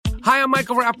Hi, I'm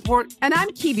Michael Rappaport. And I'm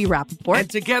Kibi Rappaport. And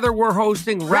together we're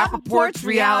hosting Rappaport's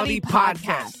Reality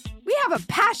Podcast. We have a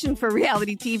passion for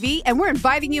reality TV, and we're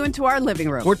inviting you into our living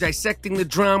room. We're dissecting the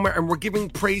drama, and we're giving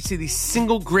praise to the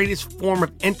single greatest form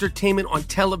of entertainment on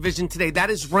television today.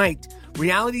 That is right.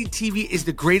 Reality TV is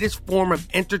the greatest form of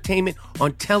entertainment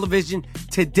on television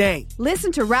today.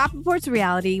 Listen to Rappaport's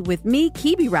Reality with me,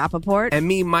 Kibi Rappaport. And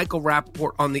me, Michael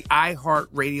Rappaport, on the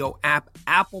iHeartRadio app,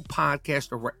 Apple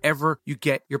Podcast, or wherever you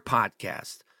get your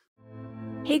podcast.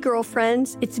 Hey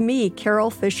girlfriends, it's me,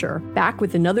 Carol Fisher, back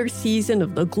with another season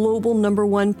of the global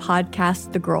 #1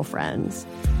 podcast, The Girlfriends.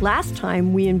 Last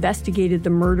time, we investigated the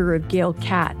murder of Gail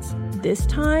Katz. This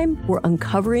time, we're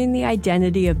uncovering the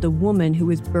identity of the woman who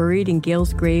was buried in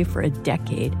Gail's grave for a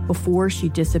decade before she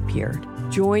disappeared.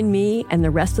 Join me and the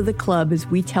rest of the club as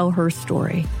we tell her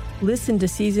story. Listen to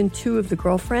Season 2 of The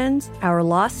Girlfriends, Our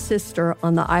Lost Sister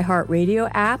on the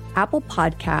iHeartRadio app, Apple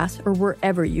Podcasts, or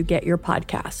wherever you get your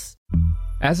podcasts.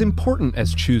 As important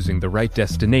as choosing the right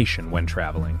destination when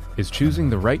traveling is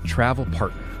choosing the right travel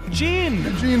partner. Gene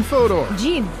Fodor.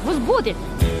 Gene, was good.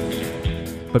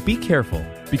 But be careful,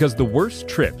 because the worst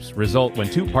trips result when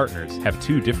two partners have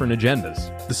two different agendas.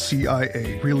 The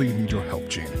CIA really need your help,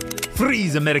 Gene.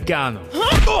 Freeze, Americano.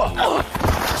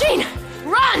 Gene,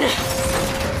 run!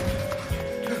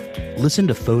 Listen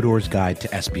to Fodor's Guide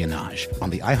to Espionage on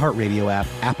the iHeartRadio app,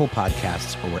 Apple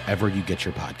Podcasts, or wherever you get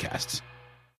your podcasts.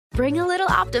 Bring a little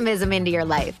optimism into your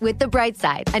life with The Bright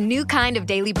Side, a new kind of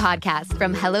daily podcast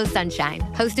from Hello Sunshine,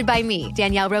 hosted by me,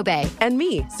 Danielle Robay. And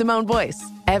me, Simone Boyce.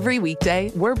 Every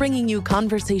weekday, we're bringing you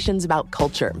conversations about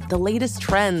culture, the latest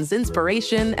trends,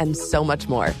 inspiration, and so much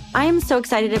more. I am so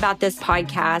excited about this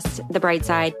podcast, The Bright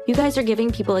Side. You guys are giving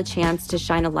people a chance to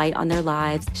shine a light on their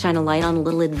lives, shine a light on a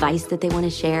little advice that they want to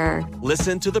share.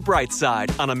 Listen to The Bright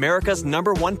Side on America's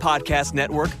 #1 podcast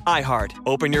network, iHeart.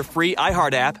 Open your free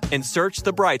iHeart app and search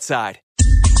The Bright Side.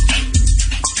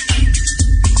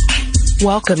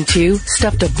 Welcome to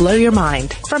Stuff to Blow Your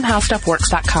Mind from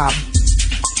HowStuffWorks.com.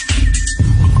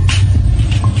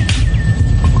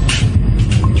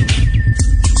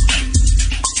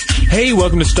 Hey,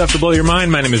 welcome to Stuff to Blow Your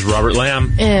Mind. My name is Robert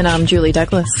Lamb. And I'm Julie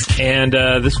Douglas. And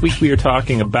this week we are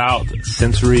talking about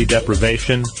sensory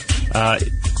deprivation.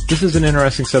 This is an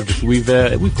interesting subject we've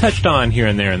touched on here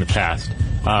and there in the past.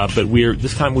 But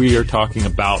this time we are talking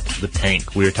about the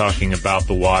tank. We are talking about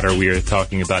the water. We are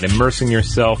talking about immersing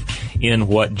yourself in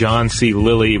what John C.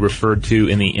 Lilly referred to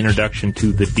in the introduction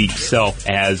to The Deep Self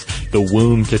as the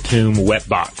womb to tomb wet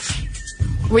box.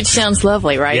 Which sounds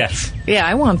lovely, right? Yes. Yeah,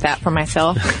 I want that for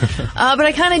myself. But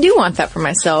I kind of do want that for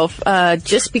myself,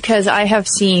 just because I have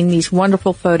seen these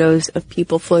wonderful photos of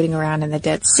people floating around in the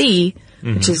Dead Sea,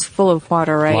 which is full of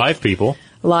water, right?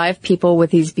 Live people with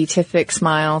these beatific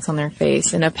smiles on their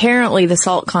face. And apparently the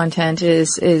salt content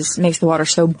makes the water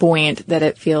so buoyant that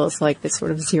it feels like this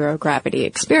sort of zero gravity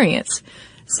experience.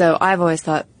 So I've always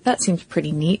thought that seems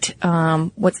pretty neat.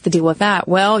 What's the deal with that?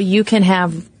 Well, you can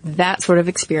have that sort of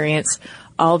experience,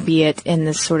 albeit in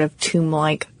this sort of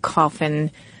tomb-like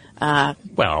coffin.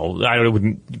 Well, I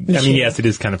wouldn't. I mean, yes, it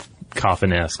is kind of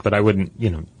coffin-esque, but I wouldn't.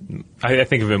 I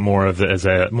think of it more of as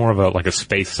like a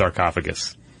space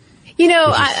sarcophagus.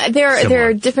 There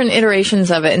are different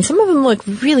iterations of it, and some of them look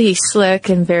really slick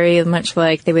and very much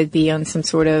like they would be on some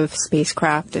sort of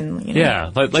spacecraft. And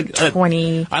like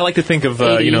 20. I like to think of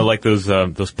like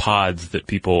those pods that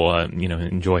people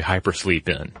enjoy hypersleep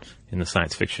in the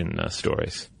science fiction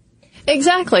stories.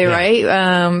 Exactly,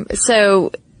 right?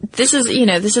 So this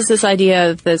is this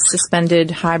idea of the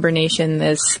suspended hibernation,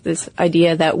 this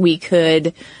idea that we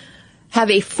could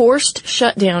have a forced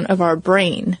shutdown of our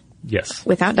brain. Yes.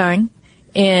 Without dying.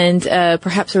 And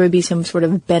perhaps there would be some sort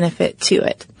of benefit to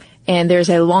it. And there's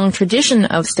a long tradition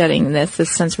of studying this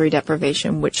sensory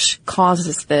deprivation, which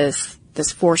causes this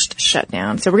forced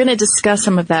shutdown. So we're going to discuss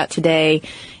some of that today.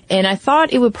 And I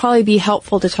thought it would probably be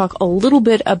helpful to talk a little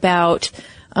bit about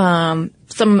some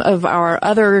of our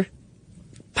other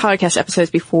podcast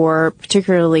episodes before,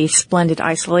 particularly Splendid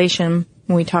Isolation,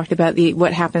 when we talked about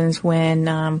what happens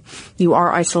when you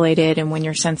are isolated and when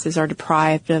your senses are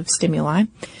deprived of stimuli.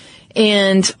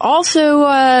 And also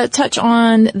touch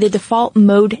on the default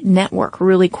mode network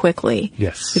really quickly.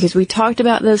 Yes. Because we talked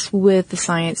about this with the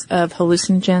science of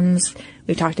hallucinogens.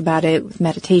 We talked about it with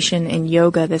meditation and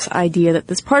yoga, this idea that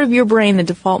this part of your brain, the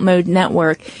default mode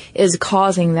network, is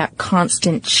causing that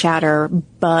constant chatter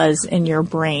buzz in your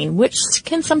brain, which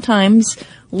can sometimes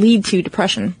lead to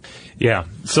depression. Yeah.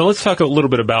 So let's talk a little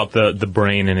bit about the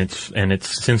brain and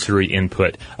its sensory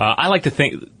input. I like to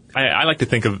think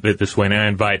of it this way, and I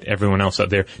invite everyone else out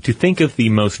there to think of the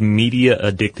most media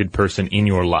addicted person in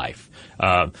your life.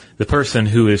 The person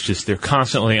who is just, they're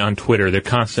constantly on Twitter, they're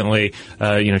constantly,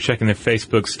 checking their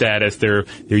Facebook status, they're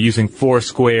using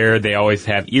Foursquare, they always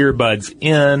have earbuds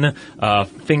in,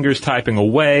 fingers typing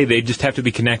away, they just have to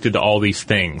be connected to all these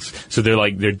things. So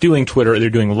they're doing Twitter,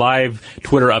 they're doing live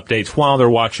Twitter updates while they're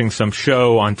watching some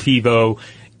show on TiVo.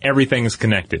 Everything is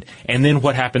connected. And then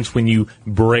what happens when you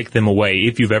break them away,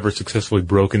 if you've ever successfully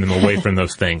broken them away from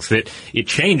those things? It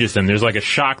changes them. There's like a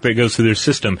shock that goes through their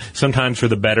system, sometimes for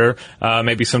the better,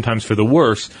 maybe sometimes for the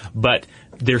worse, but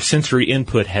their sensory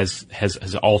input has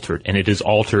altered, and it has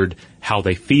altered how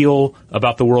they feel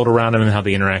about the world around them and how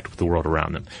they interact with the world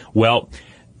around them. Well,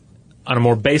 on a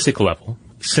more basic level,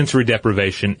 sensory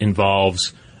deprivation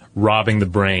involves robbing the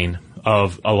brain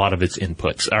of a lot of its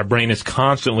inputs. Our brain is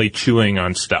constantly chewing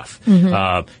on stuff.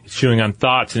 It's chewing on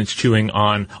thoughts, and it's chewing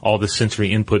on all the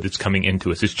sensory input that's coming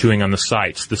into us. It's chewing on the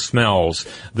sights, the smells,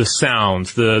 the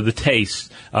sounds, the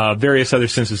tastes, various other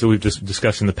senses that we've just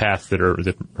discussed in the past that are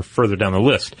further down the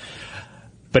list.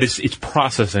 But it's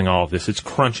processing all of this. It's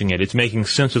crunching it. It's making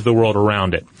sense of the world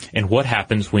around it. And what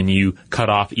happens when you cut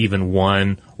off even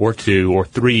one or two or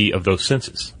three of those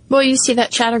senses? Well, you see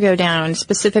that chatter go down,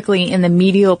 specifically in the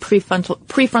medial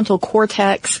prefrontal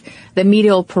cortex, the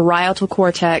medial parietal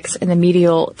cortex, and the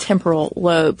medial temporal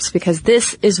lobes, because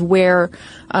this is where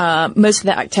most of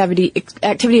the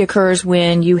activity occurs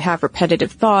when you have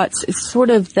repetitive thoughts. It's sort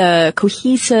of the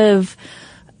cohesive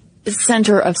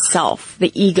center of self,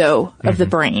 the ego of the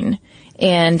brain.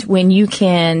 And when you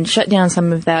can shut down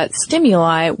some of that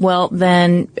stimuli, well,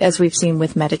 then, as we've seen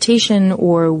with meditation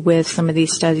or with some of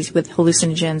these studies with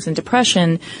hallucinogens and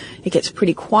depression, it gets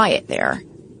pretty quiet there.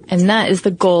 And that is the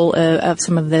goal of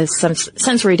some of this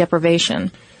sensory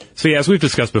deprivation. So yeah, as we've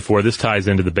discussed before, this ties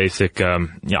into the basic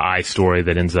eye story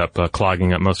that ends up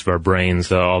clogging up most of our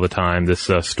brains all the time. This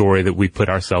story that we put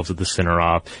ourselves at the center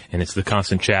of, and it's the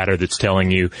constant chatter that's telling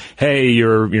you, "Hey,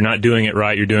 you're not doing it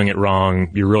right. You're doing it wrong.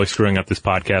 You're really screwing up this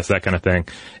podcast," that kind of thing.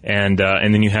 And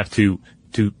then you have to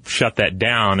shut that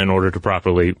down in order to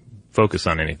properly focus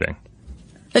on anything.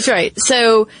 That's right.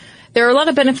 So there are a lot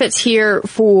of benefits here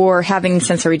for having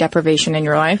sensory deprivation in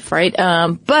your life, right?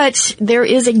 But there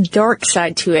is a dark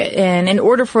side to it. And in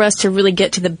order for us to really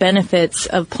get to the benefits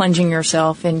of plunging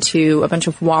yourself into a bunch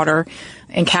of water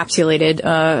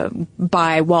encapsulated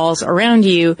by walls around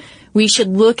you, we should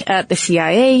look at the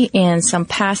CIA and some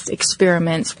past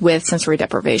experiments with sensory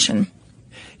deprivation.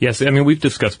 Yes, I mean, we've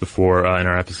discussed before in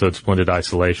our episode Splendid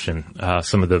Isolation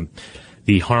some of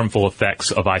the harmful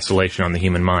effects of isolation on the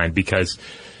human mind, because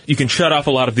you can shut off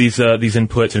a lot of these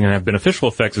inputs and have beneficial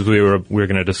effects, as we were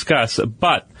going to discuss.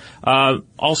 But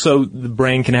also, the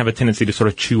brain can have a tendency to sort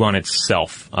of chew on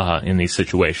itself in these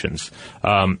situations.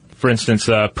 For instance,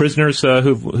 prisoners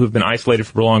who've been isolated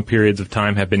for prolonged periods of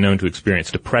time have been known to experience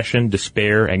depression,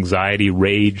 despair, anxiety,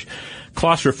 rage,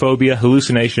 claustrophobia,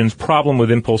 hallucinations, problem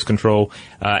with impulse control,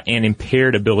 and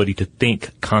impaired ability to think,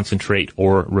 concentrate,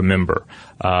 or remember.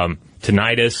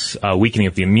 Tinnitus, weakening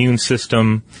of the immune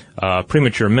system,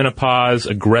 premature menopause,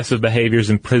 aggressive behaviors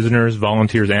in prisoners,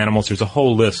 volunteers, animals. There's a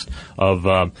whole list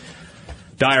of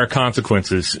dire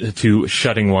consequences to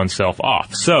shutting oneself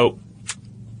off. So,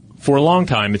 for a long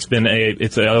time,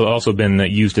 it's also been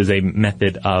used as a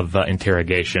method of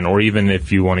interrogation, or even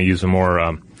if you want to use a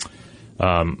more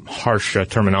harsh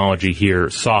terminology here,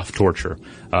 soft torture.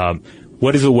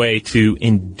 What is a way to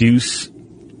induce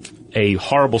a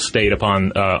horrible state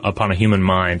upon a human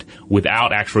mind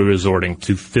without actually resorting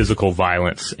to physical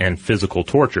violence and physical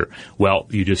torture? Well,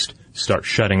 you just start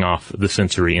shutting off the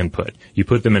sensory input. You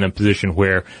put them in a position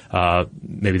where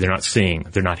maybe they're not seeing,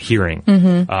 they're not hearing.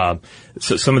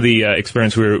 So some of the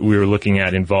experiments we were looking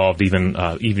at involved even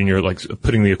you're like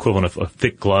putting the equivalent of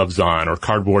thick gloves on, or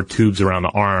cardboard tubes around the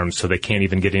arms so they can't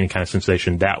even get any kind of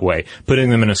sensation that way. Putting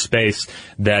them in a space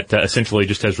that essentially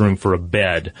just has room for a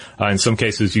bed. In some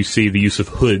cases, you see the use of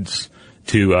hoods,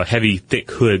 to heavy,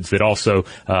 thick hoods that also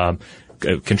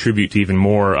contribute to even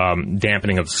more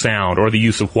dampening of sound, or the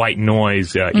use of white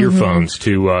noise earphones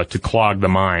to clog the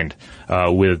mind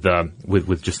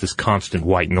with just this constant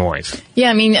white noise. Yeah,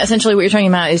 I mean, essentially what you're talking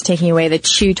about is taking away the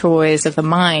chew toys of the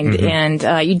mind.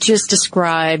 And you just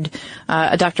described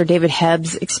a Dr. David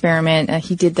Hebb's experiment.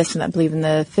 He did this, I believe, in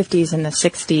the 50s and the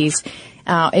 60s.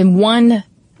 In one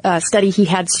study, he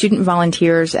had student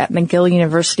volunteers at McGill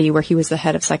University, where he was the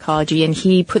head of psychology, and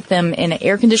he put them in an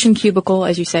air-conditioned cubicle,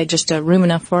 as you say, just a room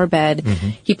enough for a bed.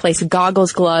 He placed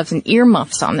goggles, gloves, and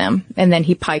earmuffs on them, and then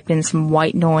he piped in some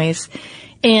white noise.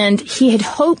 And he had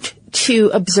hoped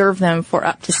to observe them for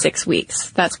up to 6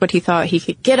 weeks. That's what he thought he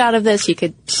could get out of this. He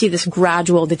could see this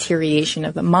gradual deterioration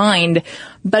of the mind.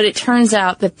 But it turns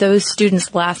out that those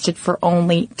students lasted for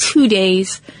only 2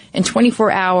 days. In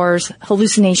 24 hours,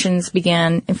 hallucinations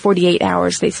began. In 48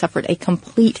 hours, they suffered a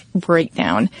complete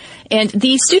breakdown. And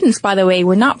these students, by the way,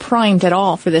 were not primed at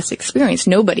all for this experience.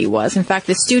 Nobody was. In fact,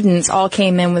 the students all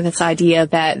came in with this idea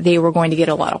that they were going to get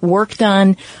a lot of work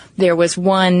done. There was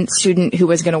one student who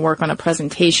was going to work on a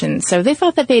presentation. So they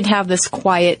thought that they'd have this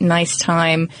quiet, nice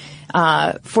time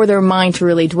for their mind to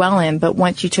really dwell in. But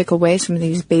once you took away some of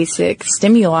these basic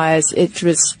stimuli, it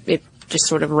just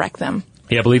sort of wrecked them.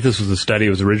 Yeah, I believe this was a study. It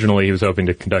was originally, he was hoping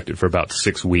to conduct it for about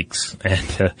 6 weeks,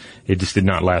 and it just did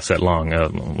not last that long.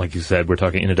 Like you said,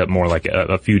 ended up more like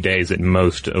a few days at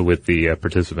most with the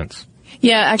participants.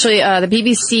 Yeah, actually, the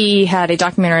BBC had a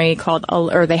documentary called,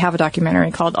 or they have a documentary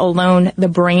called Alone, the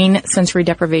Brain, Sensory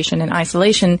Deprivation and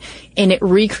Isolation, and it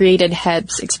recreated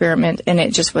Hebb's experiment, and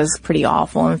it just was pretty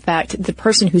awful. In fact, the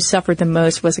person who suffered the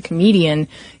most was a comedian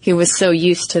who was so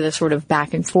used to the sort of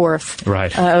back and forth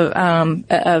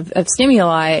of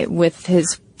stimuli with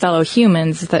his fellow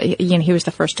humans that, he was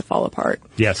the first to fall apart.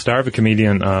 Yeah, starve a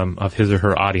comedian of his or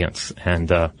her audience, and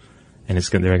there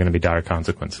are going to be dire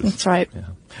consequences. That's right. Yeah.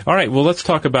 All right, well, let's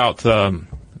talk about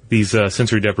these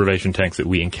sensory deprivation tanks that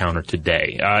we encounter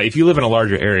today. If you live in a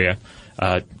larger area,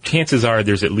 chances are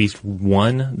there's at least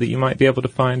one that you might be able to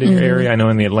find in your area. I know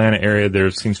in the Atlanta area there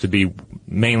seems to be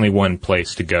mainly one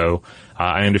place to go.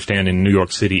 I understand in New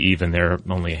York City even there are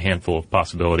only a handful of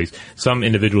possibilities. Some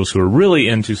individuals who are really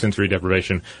into sensory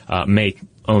deprivation may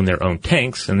own their own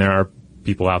tanks, and there are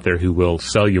people out there who will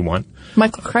sell you one.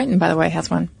 Michael Crichton, by the way, has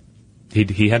one.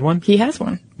 He had one? He has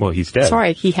one. Well, he's dead.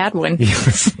 Sorry, he had one.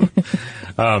 Yes.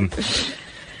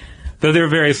 Though there are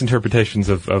various interpretations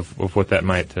of what that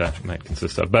might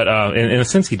consist of. But in a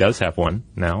sense, he does have one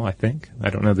now, I think. I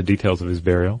don't know the details of his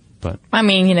burial, but... I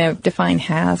mean, define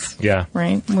has. Yeah.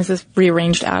 Right? Was this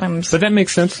rearranged atoms? But that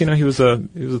makes sense. He was a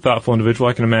thoughtful individual.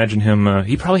 I can imagine him...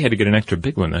 he probably had to get an extra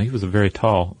big one, though. He was a very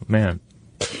tall man.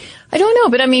 I don't know,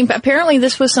 but I mean, apparently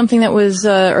this was something that was,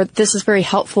 or this is very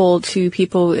helpful to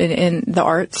people in the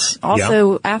arts,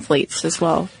 also athletes as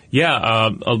well. Yeah,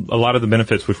 a lot of the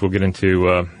benefits, which we'll get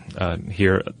into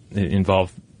here,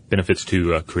 involve benefits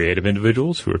to creative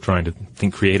individuals who are trying to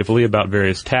think creatively about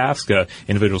various tasks,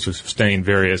 individuals who sustain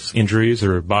various injuries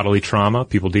or bodily trauma,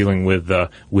 people dealing with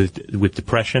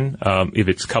depression, if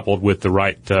it's coupled with the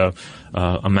right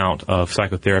amount of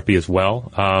psychotherapy as well.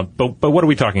 But what are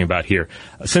we talking about here?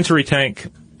 A sensory tank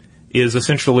is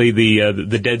essentially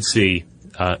the Dead Sea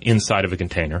inside of a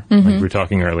container, like we were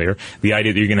talking earlier. The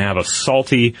idea that you're going to have a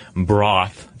salty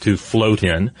broth to float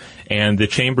in, and the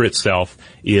chamber itself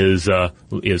is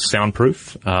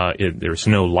soundproof. There's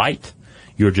no light.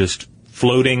 You're just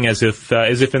floating as if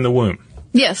in the womb.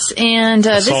 Yes, and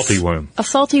a salty womb. A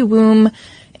salty womb.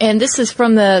 And this is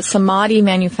from the Samadhi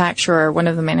manufacturer, one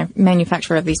of the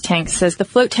manufacturer of these tanks, says the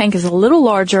float tank is a little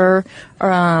larger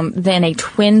than a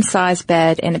twin-size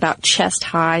bed and about chest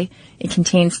high. It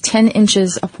contains 10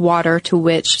 inches of water to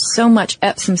which so much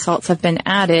Epsom salts have been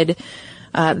added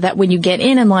that when you get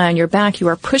in and lie on your back, you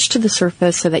are pushed to the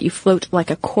surface so that you float like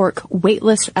a cork,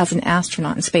 weightless as an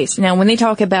astronaut in space. Now, when they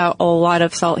talk about a lot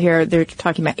of salt here, they're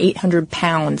talking about 800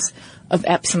 pounds of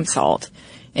Epsom salt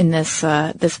in this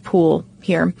pool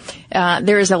here.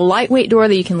 There is a lightweight door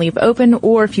that you can leave open,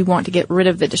 or if you want to get rid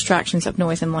of the distractions of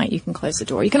noise and light, you can close the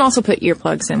door. You can also put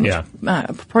earplugs in, which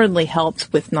purportedly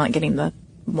helps with not getting the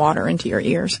water into your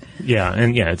ears. Yeah,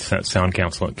 and it's sound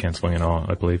canceling and all,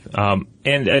 I believe.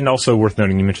 And also worth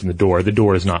noting, you mentioned the door. The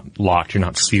door is not locked. You're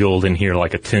not sealed in here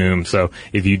like a tomb. So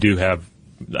if you do have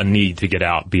a need to get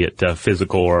out, be it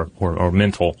physical or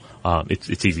mental,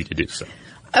 it's easy to do so.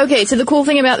 Okay, so the cool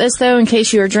thing about this, though, in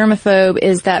case you're a germaphobe,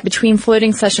 is that between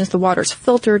floating sessions, the water's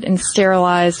filtered and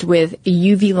sterilized with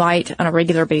UV light on a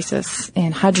regular basis,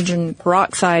 and hydrogen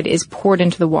peroxide is poured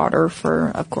into the water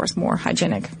for, of course, more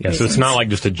hygienic reasons. So it's not like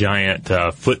just a giant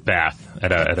foot bath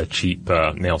at a cheap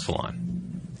nail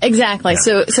salon. Exactly.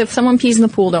 Yeah. So if someone pees in the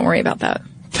pool, don't worry about that.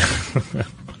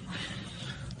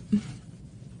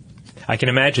 I can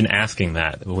imagine asking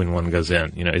that when one goes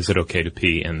in. Is it okay to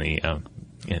pee in the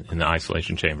in the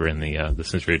isolation chamber, in the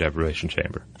sensory deprivation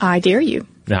chamber? I dare you.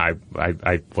 No,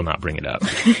 I will not bring it up.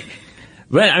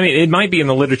 But, I mean, it might be in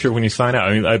the literature when you sign up.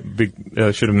 I mean,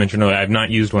 I should have mentioned earlier, I've not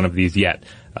used one of these yet,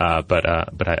 but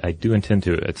I do intend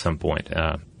to at some point.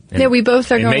 We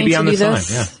both are going to do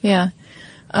this. Yeah.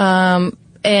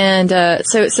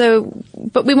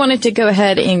 But we wanted to go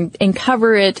ahead and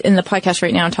cover it in the podcast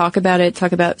right now and talk about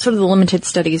sort of the limited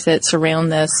studies that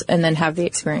surround this, and then have the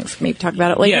experience. Maybe talk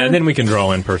about it later. Yeah, and then we can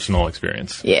draw in personal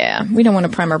experience. Yeah, we don't want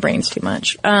to prime our brains too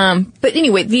much. But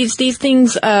anyway, these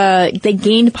things, they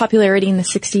gained popularity in the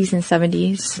 60s and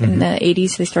 70s. In the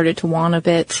 80s, they started to wane a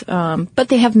bit. But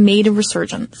they have made a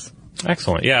resurgence.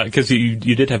 Excellent. Yeah, because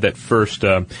you did have that first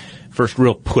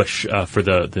real push for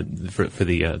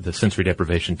the sensory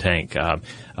deprivation tank,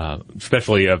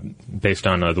 especially based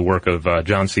on the work of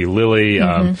John C. Lilly,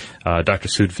 Dr.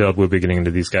 Sudfeld. We'll be getting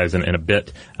into these guys in a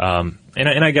bit.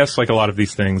 And I guess like a lot of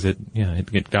these things, it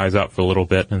guys out for a little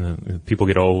bit, and people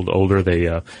get older.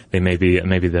 They maybe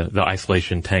the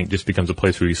isolation tank just becomes a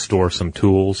place where you store some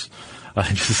tools.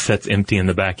 It just sits empty in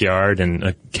the backyard, and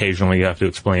occasionally you have to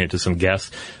explain it to some guests.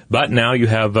 But now you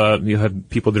have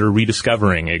people that are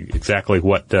rediscovering exactly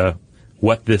what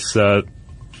this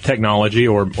technology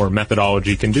or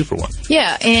methodology can do for one.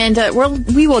 Yeah, and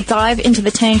we will dive into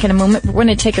the tank in a moment. We're going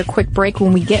to take a quick break.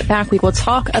 When we get back, we will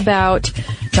talk about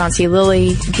John C.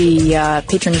 Lilly, the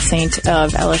patron saint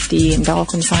of LSD and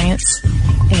dolphin science,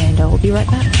 and we'll be right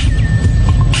back.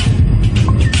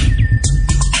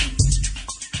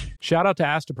 Shout out to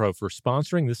Astapro for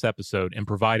sponsoring this episode and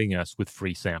providing us with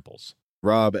free samples.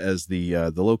 Rob, as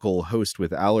the local host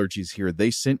with allergies here, they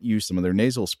sent you some of their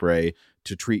nasal spray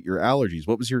to treat your allergies.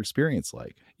 What was your experience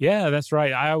like? Yeah, that's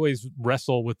right. I always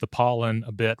wrestle with the pollen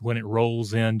a bit when it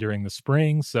rolls in during the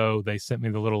spring, so they sent me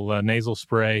the little nasal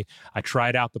spray. I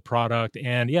tried out the product,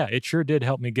 and yeah, it sure did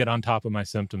help me get on top of my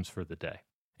symptoms for the day.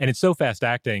 And it's so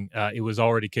fast-acting, it was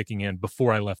already kicking in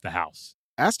before I left the house.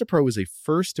 Astapro is a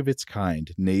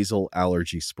first-of-its-kind nasal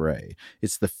allergy spray.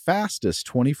 It's the fastest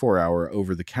 24-hour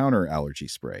over-the-counter allergy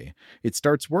spray. It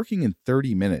starts working in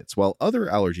 30 minutes, while other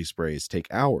allergy sprays take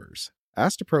hours.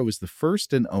 Astapro is the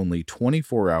first and only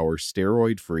 24-hour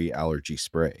steroid-free allergy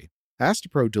spray.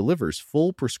 Astapro delivers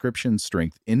full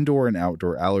prescription-strength indoor and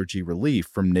outdoor allergy relief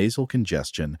from nasal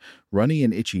congestion, runny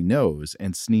and itchy nose,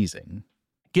 and sneezing.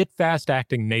 Get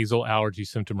fast-acting nasal allergy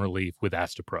symptom relief with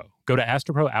Astapro. Go to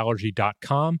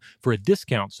astaproallergy.com for a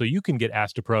discount so you can get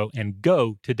Astapro and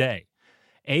go today.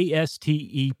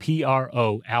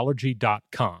 ASTEPRO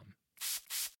allergy.com.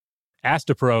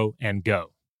 Astapro and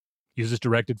go. Use as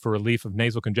directed for relief of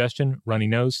nasal congestion, runny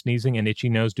nose, sneezing, and itchy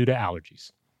nose due to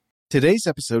allergies. Today's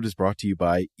episode is brought to you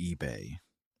by eBay.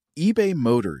 eBay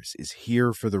Motors is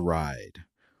here for the ride.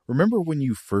 Remember when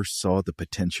you first saw the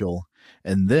potential?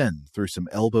 And then, through some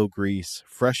elbow grease,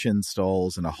 fresh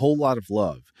installs, and a whole lot of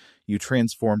love, you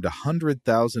transformed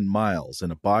 100,000 miles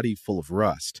and a body full of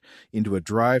rust into a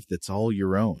drive that's all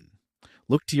your own.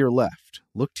 Look to your left.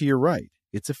 Look to your right.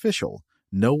 It's official.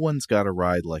 No one's got a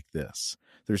ride like this.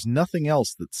 There's nothing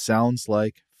else that sounds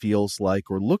like, feels like,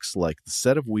 or looks like the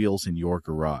set of wheels in your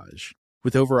garage.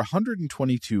 With over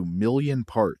 122 million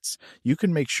parts, you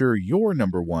can make sure your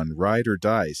number one ride or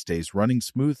die stays running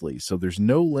smoothly, so there's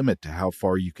no limit to how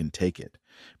far you can take it.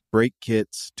 Brake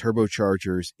kits,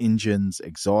 turbochargers, engines,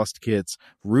 exhaust kits,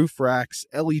 roof racks,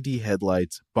 LED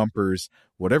headlights, bumpers,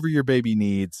 whatever your baby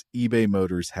needs, eBay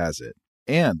Motors has it.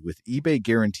 And with eBay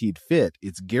Guaranteed Fit,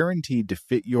 it's guaranteed to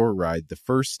fit your ride the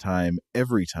first time,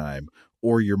 every time,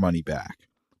 or your money back.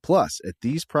 Plus, at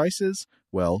these prices,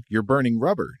 well, you're burning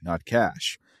rubber, not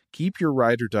cash. Keep your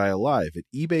ride or die alive at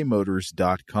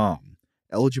ebaymotors.com.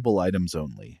 Eligible items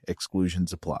only.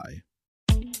 Exclusions apply.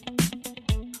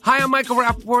 Hi, I'm Michael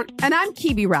Rappaport. And I'm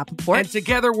Kibi Rappaport. And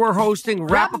together we're hosting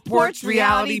Rappaport's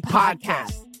Reality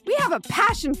Podcast. We have a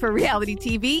passion for reality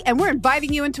TV, and we're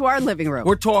inviting you into our living room.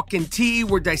 We're talking tea,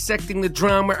 we're dissecting the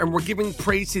drama, and we're giving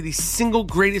praise to the single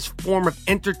greatest form of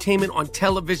entertainment on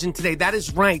television today. That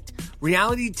is right.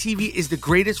 Reality TV is the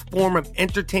greatest form of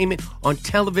entertainment on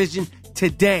television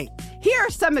today. Here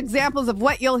are some examples of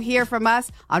what you'll hear from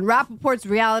us on Rappaport's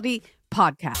Reality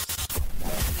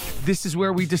Podcast. This is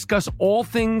where we discuss all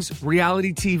things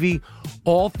reality TV,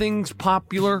 all things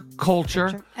popular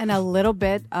culture. And a little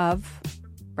bit of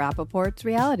Rappaport's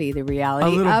reality, the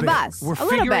reality of us. We're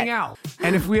figuring out.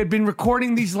 And if we had been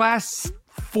recording these last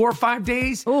 4 or 5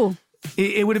 days,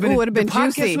 it would have been, the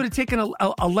podcast juicy. would have taken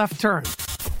a left turn.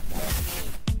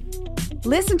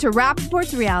 Listen to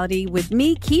Rappaport's Reality with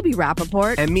me, Kibi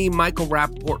Rappaport. And me, Michael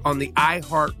Rappaport, on the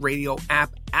iHeartRadio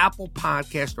app, Apple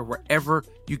Podcast, or wherever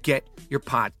you get your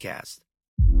podcast.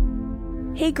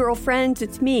 Hey, girlfriends,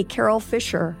 it's me, Carol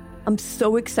Fisher. I'm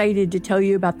so excited to tell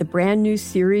you about the brand new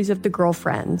series of The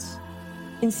Girlfriends.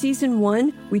 In season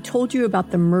 1, we told you about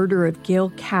the murder of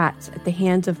Gail Katz at the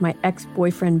hands of my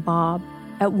ex-boyfriend, Bob.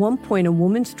 At one point, a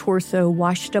woman's torso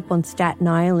washed up on Staten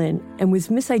Island and was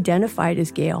misidentified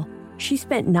as Gail. She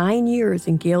spent 9 years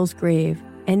in Gail's grave,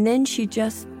 and then she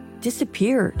just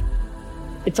disappeared.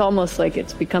 It's almost like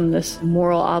it's become this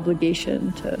moral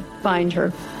obligation to find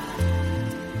her.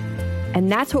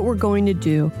 And that's what we're going to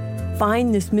do.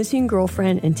 Find this missing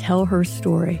girlfriend and tell her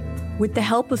story. With the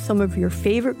help of some of your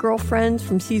favorite girlfriends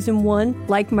from season 1,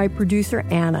 like my producer,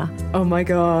 Anna. Oh my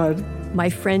God.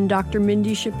 My friend, Dr.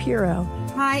 Mindy Shapiro.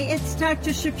 Hi, it's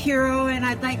Dr. Shapiro, and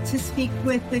I'd like to speak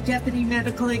with the Deputy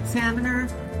Medical Examiner.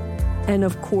 And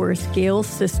of course, Gail's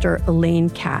sister,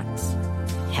 Elaine Katz.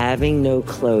 Having no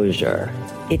closure,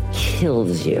 it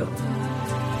kills you.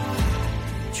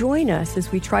 Join us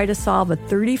as we try to solve a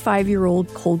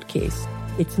 35-year-old cold case.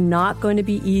 It's not going to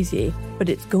be easy, but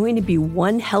it's going to be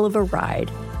one hell of a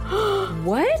ride.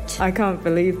 What? I can't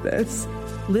believe this.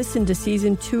 Listen to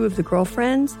Season 2 of The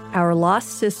Girlfriends, Our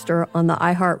Lost Sister on the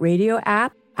iHeartRadio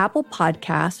app, Apple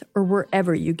Podcasts, or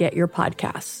wherever you get your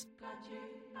podcasts.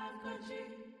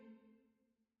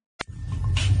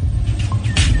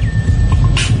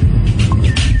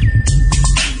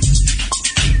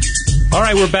 All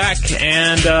right, we're back,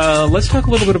 and let's talk a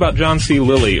little bit about John C.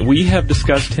 Lilly. We have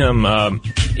discussed him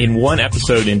in one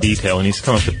episode in detail, and he's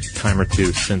come up a time or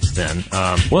two since then.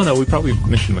 We probably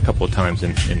mentioned him a couple of times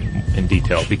in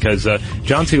detail, because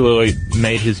John C. Lilly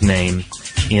made his name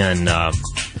in the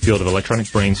field of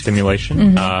electronic brain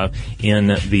stimulation, in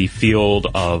the field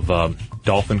of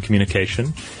dolphin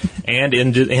communication, and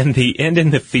in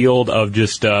the field of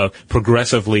just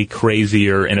progressively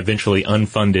crazier and eventually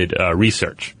unfunded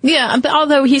research. Yeah, but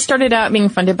although he started out being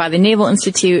funded by the Naval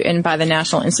Institute and by the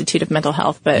National Institute of Mental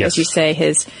Health, but as you say,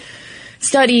 his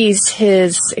studies,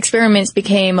 his experiments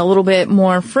became a little bit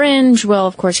more fringe. Well,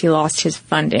 of course, he lost his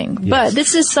funding. Yes. But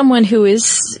this is someone who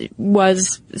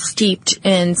was steeped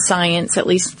in science, at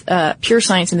least pure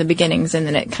science in the beginnings, and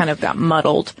then it kind of got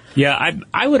muddled. Yeah,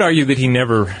 I would argue that he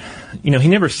never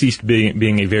ceased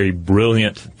being a very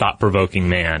brilliant, thought-provoking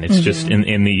man. It's just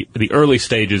in the early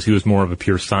stages, he was more of a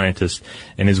pure scientist,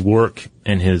 and his work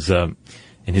and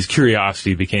his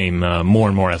curiosity became more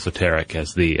and more esoteric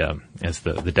as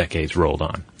the decades rolled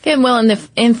on. And well, in the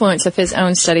influence of his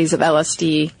own studies of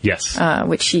LSD, yes,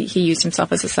 which he used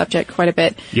himself as a subject quite a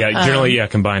bit. Yeah, generally,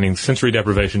 combining sensory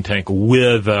deprivation tank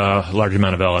with a large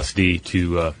amount of LSD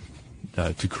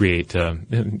to create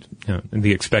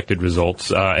the expected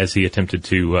results, as he attempted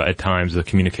to at times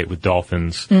communicate with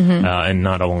dolphins, and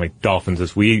not only dolphins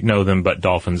as we know them, but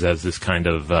dolphins as this kind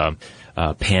of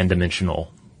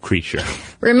pan-dimensional creature.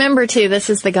 Remember, too, this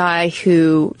is the guy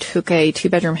who took a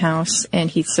 2-bedroom house and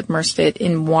he submersed it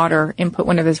in water and put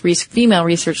one of his female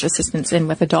research assistants in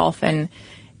with a dolphin.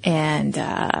 And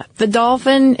the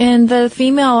dolphin and the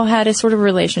female had a sort of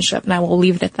relationship, and I will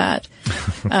leave it at that.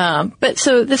 But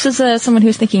so this is someone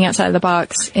who's thinking outside of the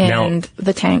box, and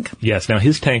the tank. Yes, now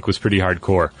his tank was pretty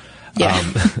hardcore. Yeah.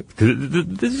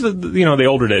 This is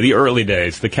the early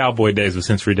days, the cowboy days of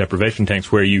sensory deprivation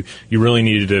tanks, where you really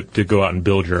needed to go out and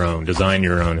build your own, design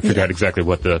your own, and figure out exactly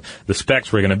what the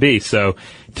specs were going to be. So,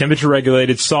 temperature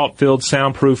regulated, salt filled,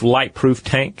 soundproof, light-proof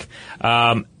tank.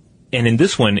 And in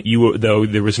this one, though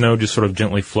there was no just sort of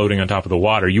gently floating on top of the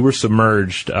water, you were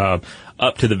submerged up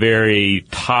to the very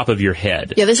top of your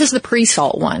head. Yeah, this is the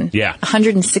pre-salt one. Yeah.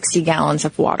 160 gallons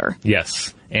of water.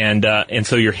 Yes. And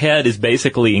so your head is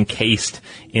basically encased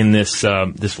in this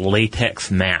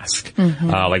latex mask,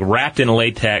 like wrapped in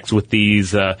latex with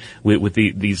these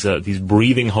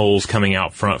breathing holes coming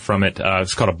out from it.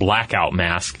 It's called a blackout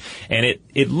mask. And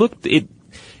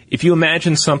if you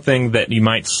imagine something that you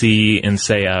might see in,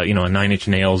 say, a Nine Inch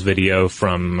Nails video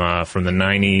from the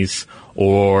 90s,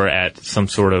 or at some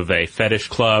sort of a fetish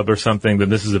club or something, then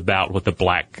this is about what the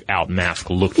blackout mask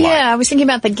looked like. Yeah, I was thinking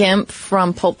about the GIMP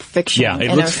from Pulp Fiction. Yeah,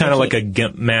 it looks kind of like a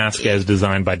GIMP mask as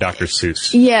designed by Dr. Seuss.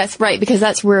 Yes, right, because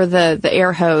that's where the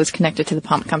air hose connected to the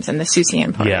pump comes in, the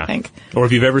Seussian part, I think. Or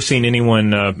if you've ever seen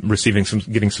anyone getting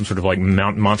some sort of like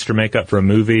monster makeup for a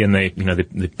movie, and they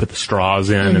put the straws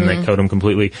in and they coat them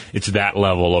completely, it's that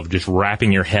level of just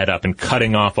wrapping your head up and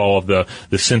cutting off all of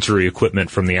the sensory equipment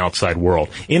from the outside world,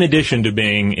 in addition to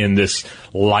being in this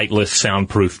lightless,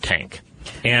 soundproof tank,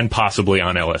 and possibly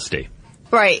on LSD.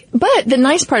 Right. But the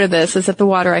nice part of this is that the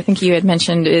water, I think you had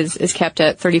mentioned, is kept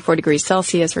at 34 degrees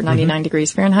Celsius or 99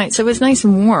 degrees Fahrenheit, so it's nice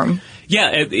and warm.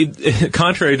 Yeah,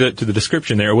 contrary to the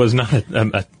description there, it was not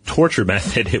a torture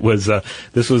method. It was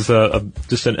this was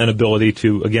just an ability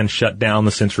to, again, shut down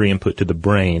the sensory input to the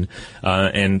brain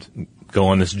and go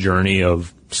on this journey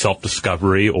of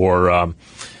self-discovery, or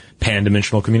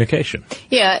pan-dimensional communication.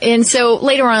 Yeah, and so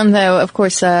later on, though, of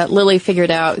course, Lilly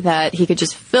figured out that he could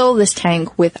just fill this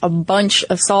tank with a bunch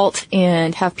of salt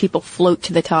and have people float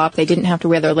to the top. They didn't have to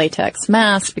wear their latex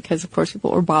masks because, of course,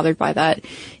 people were bothered by that.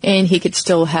 And he could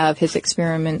still have his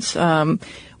experiments. And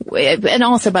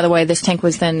also, by the way, this tank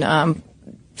was then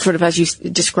sort of, as you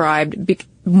described,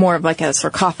 more of like a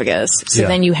sarcophagus. So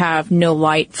then you have no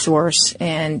light source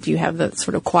and you have the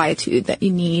sort of quietude that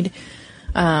you need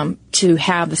to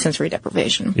have the sensory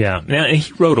deprivation. Yeah. Now,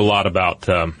 he wrote a lot about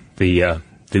the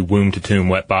womb to tomb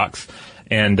wet box,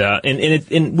 and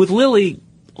with Lilly,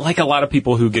 like a lot of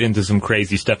people who get into some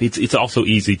crazy stuff, it's also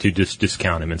easy to just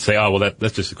discount him and say, oh, well,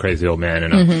 that's just a crazy old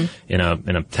man in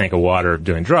a tank of water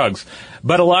doing drugs.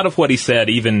 But a lot of what he said,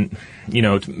 even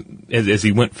as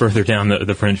he went further down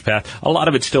the fringe path, a lot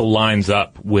of it still lines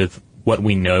up with what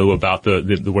we know about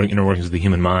the inner workings of the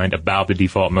human mind, about the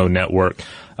default mode network.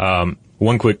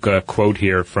 One quick quote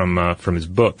here from his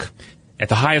book. At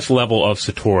the highest level of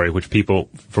satori,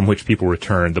 from which people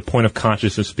return, the point of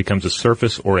consciousness becomes a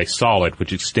surface or a solid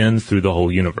which extends through the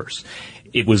whole universe.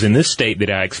 It was in this state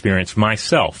that I experienced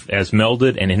myself as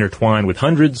melded and intertwined with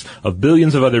hundreds of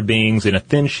billions of other beings in a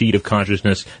thin sheet of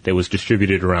consciousness that was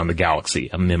distributed around the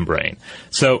galaxy, a membrane.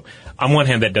 So, on one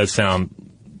hand, that does sound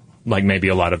like maybe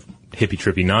a lot of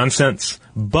hippy-trippy nonsense,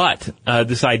 but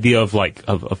this idea of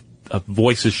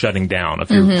voices shutting down,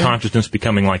 of your consciousness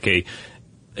becoming like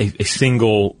a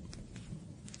single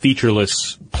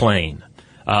featureless plane,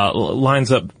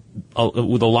 lines up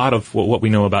with a lot of what we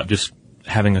know about just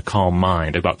having a calm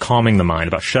mind, about calming the mind,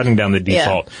 about shutting down the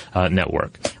default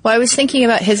network. Well, I was thinking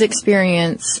about his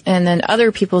experience and then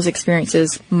other people's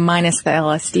experiences minus the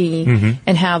LSD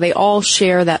and how they all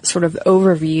share that sort of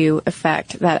overview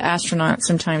effect that astronauts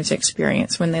sometimes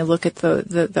experience when they look at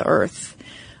the Earth.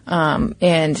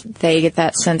 And they get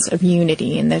that sense of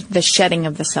unity and the shedding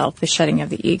of the self, the shedding of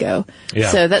the ego. Yeah.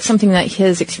 So that's something that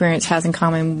his experience has in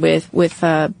common with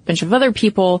a bunch of other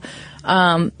people.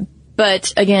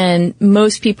 But again,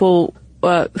 most people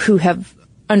who have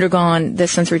undergone the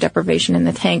sensory deprivation in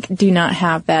the tank do not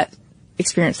have that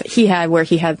experience that he had, where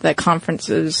he had the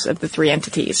conferences of the three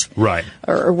entities. Right.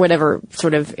 Or whatever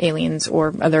sort of aliens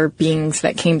or other beings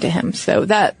that came to him. So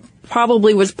that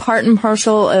probably was part and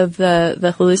parcel of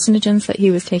the hallucinogens that he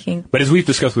was taking. But as we've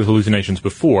discussed with hallucinations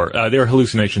before, there are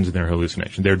hallucinations and there are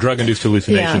hallucinations. There are drug-induced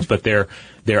hallucinations, but there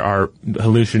are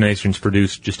hallucinations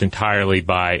produced just entirely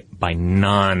by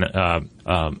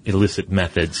non-illicit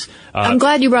methods. I'm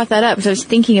glad you brought that up, because I was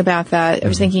thinking about that. I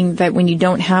was thinking that when you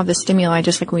don't have the stimuli,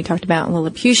 just like when we talked about in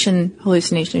Lilliputian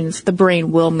hallucinations, the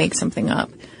brain will make something up.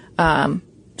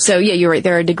 So yeah, you're right.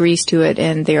 There are degrees to it,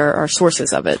 and there are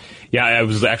sources of it. Yeah, I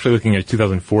was actually looking at a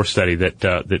 2004 study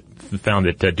that found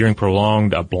that during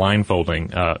prolonged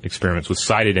blindfolding experiments with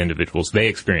sighted individuals, they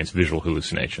experienced visual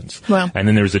hallucinations. Wow. And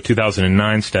then there was a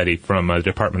 2009 study from the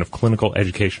Department of Clinical,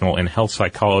 Educational, and Health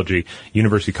Psychology,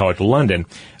 University College London,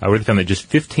 where they found that just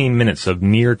 15 minutes of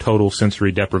near total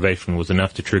sensory deprivation was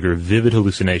enough to trigger vivid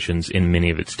hallucinations in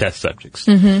many of its test subjects.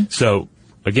 So,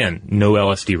 again, no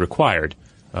LSD required.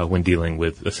 When dealing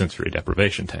with a sensory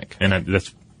deprivation tank. And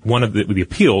that's one of the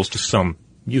appeals to some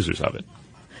users of it.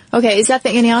 Okay, is that the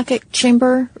Anielik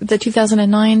chamber, the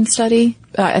 2009 study?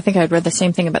 I think I'd read the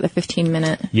same thing about the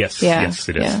 15-minute. Yes, yes,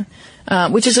 it is. Yeah.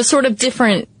 Which is a sort of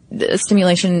different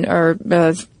stimulation or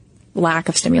lack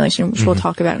of stimulation, which we'll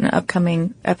talk about in an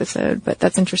upcoming episode. But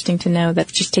that's interesting to know that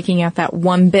just taking out that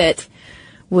one bit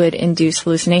would induce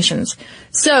hallucinations.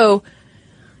 So,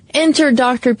 enter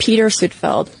Dr. Peter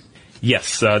Sudfeld.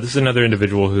 Yes, this is another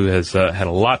individual who has had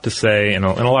a lot to say and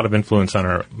a lot of influence on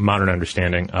our modern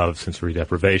understanding of sensory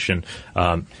deprivation.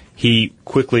 He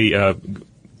quickly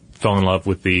fell in love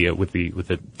with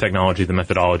the technology, the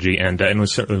methodology, and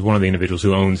was certainly one of the individuals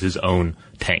who owns his own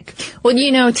tank. Well,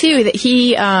 you know too that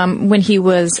he, when he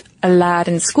was a lad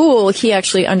in school, he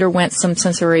actually underwent some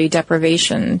sensory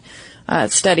deprivation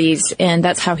studies, and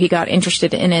that's how he got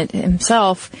interested in it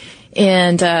himself.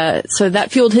 And so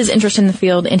that fueled his interest in the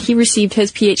field, and he received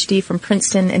his PhD from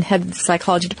Princeton and headed the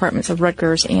psychology departments of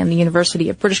Rutgers and the University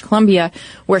of British Columbia,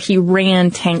 where he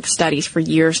ran tank studies for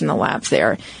years in the labs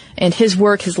there. And his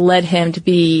work has led him to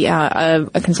be a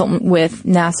consultant with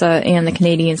NASA and the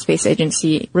Canadian Space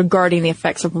Agency regarding the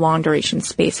effects of long-duration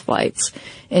space flights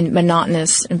in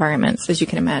monotonous environments, as you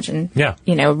can imagine. Yeah.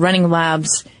 You know, running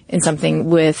labs in something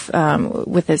with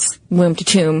this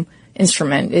womb-to-tomb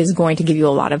instrument is going to give you a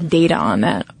lot of data on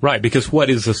that. Right, because what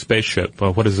is a spaceship?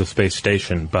 What is a space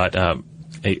station but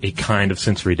a kind of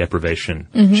sensory deprivation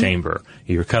chamber?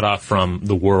 You're cut off from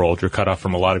the world. You're cut off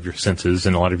from a lot of your senses,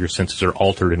 and a lot of your senses are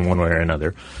altered in one way or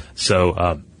another.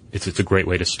 So it's a great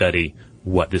way to study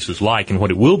what this is like and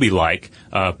what it will be like,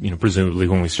 presumably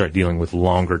when we start dealing with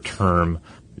longer term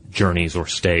journeys or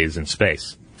stays in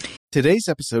space. Today's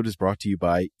episode is brought to you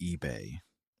by eBay.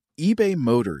 eBay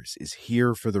Motors is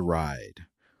here for the ride.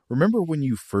 Remember when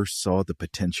you first saw the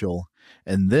potential?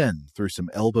 And then, through some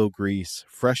elbow grease,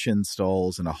 fresh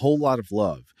installs, and a whole lot of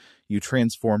love, you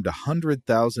transformed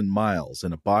 100,000 miles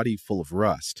and a body full of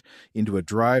rust into a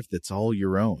drive that's all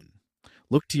your own.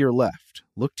 Look to your left.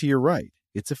 Look to your right.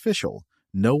 It's official.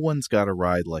 No one's got a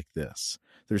ride like this.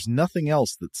 There's nothing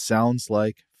else that sounds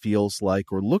like, feels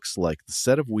like, or looks like the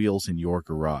set of wheels in your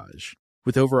garage.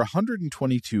 With over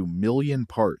 122 million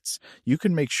parts, you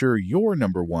can make sure your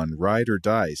number one ride or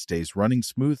die stays running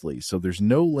smoothly, so there's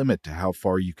no limit to how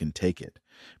far you can take it.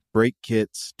 Brake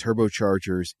kits,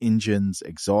 turbochargers, engines,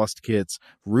 exhaust kits,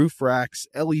 roof racks,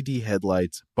 LED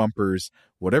headlights, bumpers,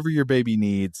 whatever your baby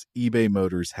needs, eBay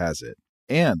Motors has it.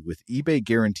 And with eBay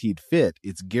Guaranteed Fit,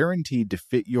 it's guaranteed to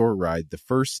fit your ride the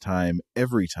first time,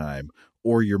 every time,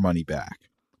 or your money back.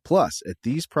 Plus, at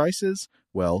these prices,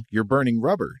 well, you're burning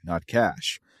rubber, not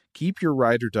cash. Keep your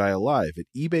ride or die alive at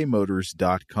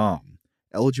ebaymotors.com.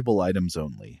 Eligible items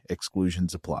only.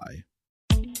 Exclusions apply.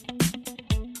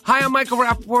 Hi, I'm Michael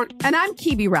Rappaport. And I'm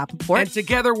Kibi Rappaport. And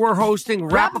together we're hosting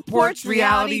Rappaport's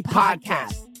Reality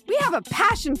Podcast. We have a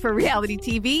passion for reality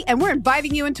TV, and we're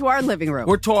inviting you into our living room.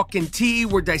 We're talking tea,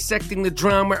 we're dissecting the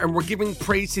drama, and we're giving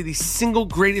praise to the single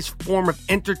greatest form of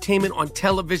entertainment on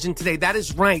television today. That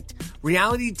is right.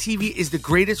 Reality TV is the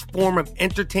greatest form of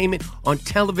entertainment on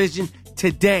television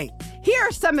today. Here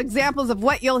are some examples of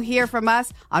what you'll hear from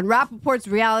us on Rappaport's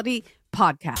Reality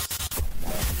Podcast.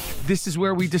 This is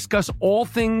where we discuss all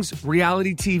things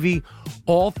reality TV,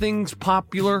 all things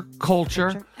popular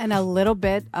culture. And a little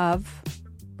bit of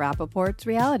Rappaport's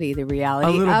reality, the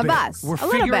reality of us. We're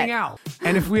figuring out.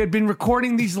 And if we had been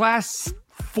recording these last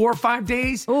 4 or 5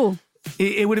 days,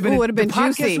 it would have been, the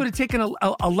podcast juicy. Would have taken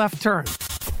a left turn.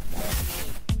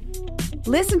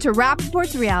 Listen to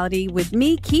Rappaport's Reality with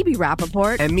me, Kibi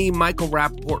Rappaport. And me, Michael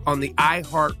Rappaport, on the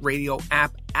iHeartRadio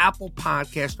app, Apple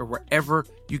Podcast, or wherever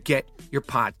you get your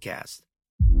podcast.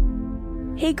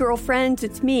 Hey, girlfriends,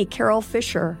 it's me, Carol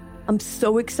Fisher. I'm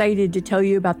so excited to tell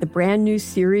you about the brand new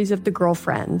series of The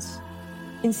Girlfriends.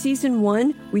 In season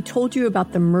 1, we told you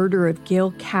about the murder of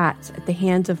Gail Katz at the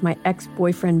hands of my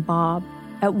ex-boyfriend, Bob.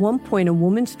 At one point, a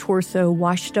woman's torso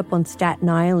washed up on Staten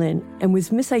Island and was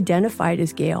misidentified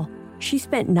as Gail. She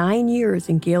spent 9 years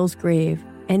in Gail's grave,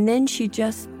 and then she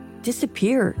just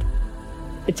disappeared.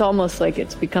 It's almost like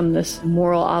it's become this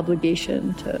moral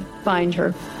obligation to find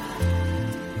her.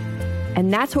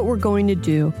 And that's what we're going to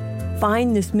do.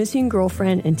 Find this missing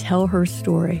girlfriend and tell her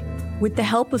story. With the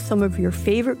help of some of your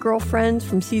favorite girlfriends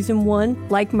from season 1,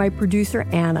 like my producer,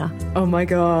 Anna. Oh my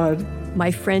God. My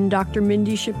friend, Dr.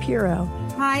 Mindy Shapiro.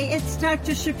 Hi, it's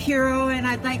Dr. Shapiro, and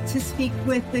I'd like to speak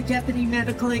with the deputy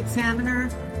medical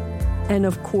examiner. And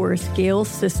of course, Gail's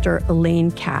sister, Elaine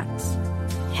Katz.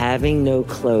 Having no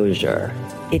closure,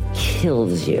 it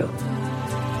kills you.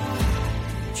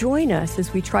 Join us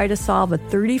as we try to solve a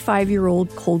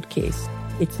 35-year-old cold case.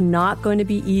 It's not going to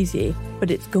be easy,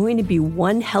 but it's going to be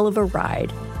one hell of a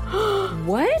ride.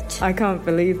 What? I can't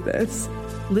believe this.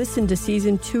 Listen to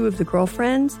season 2 of The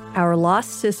Girlfriends, Our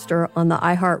Lost Sister on the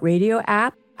iHeartRadio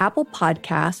app, Apple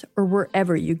Podcasts, or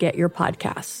wherever you get your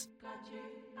podcasts.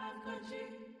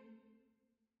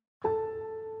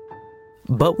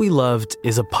 But We Loved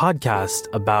is a podcast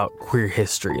about queer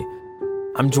history.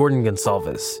 I'm Jordan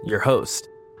Gonsalves, your host.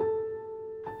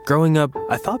 Growing up,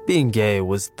 I thought being gay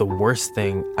was the worst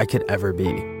thing I could ever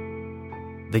be.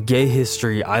 The gay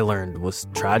history I learned was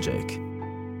tragic.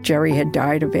 Jerry had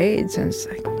died of AIDS, and it's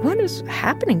like, what is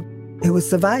happening? It was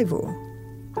survival.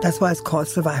 That's why it's called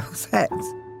survival sex.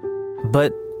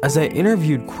 But as I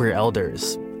interviewed queer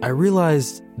elders, I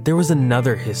realized there was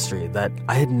another history that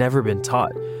I had never been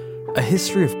taught. A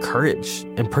history of courage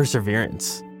and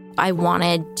perseverance. I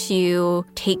wanted to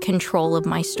take control of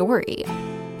my story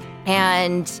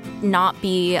and not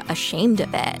be ashamed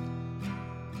of it.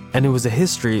 And it was a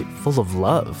history full of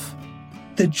love.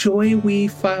 The joy we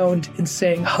found in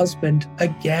saying husband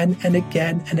again and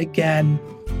again and again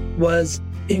was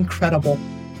incredible.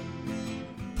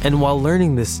 And while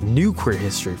learning this new queer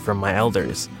history from my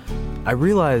elders, I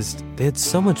realized they had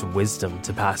so much wisdom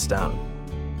to pass down.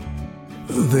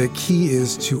 The key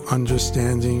is to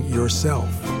understanding yourself,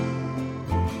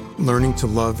 learning to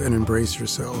love and embrace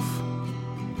yourself.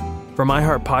 From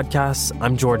iHeart Podcasts,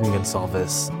 I'm Jordan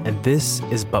Gonsalves, and this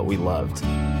is But We Loved.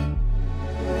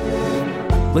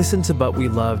 Listen to But We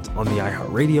Loved on the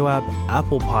iHeartRadio app,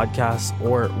 Apple Podcasts,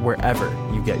 or wherever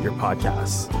you get your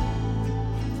podcasts.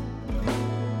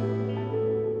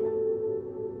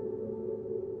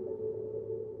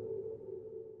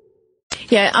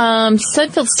 Yeah,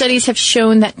 Sudfeld studies have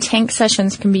shown that tank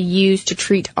sessions can be used to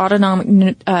treat autonomic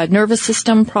nervous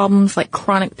system problems like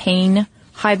chronic pain,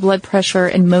 high blood pressure,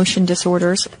 and motion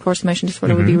disorders. Of course, motion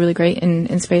disorder would be really great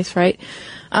in space, right?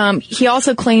 He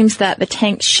also claims that the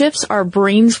tank shifts our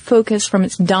brain's focus from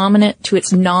its dominant to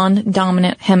its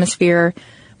non-dominant hemisphere,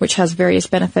 which has various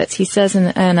benefits. He says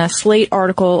in a Slate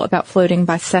article about floating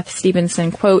by Seth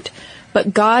Stevenson, quote,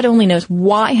 "But God only knows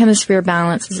why hemisphere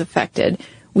balance is affected.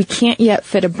 We can't yet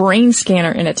fit a brain scanner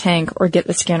in a tank or get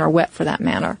the scanner wet for that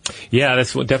matter." Yeah,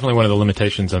 that's definitely one of the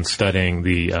limitations on studying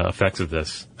the effects of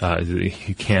this. Is that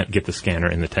you can't get the scanner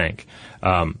in the tank.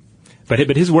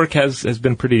 But his work has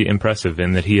been pretty impressive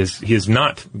in that he has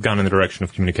not gone in the direction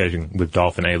of communicating with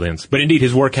dolphin aliens. But indeed,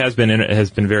 his work has been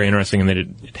very interesting in that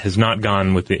it has not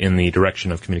gone in the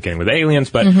direction of communicating with aliens,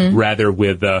 but rather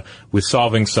with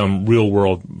solving some real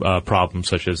world problems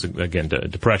such as, again,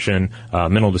 depression,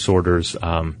 mental disorders,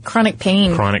 chronic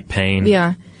pain.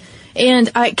 Yeah.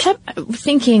 And I kept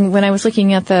thinking when I was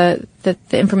looking at the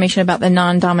information about the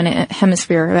non-dominant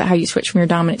hemisphere, about how you switch from your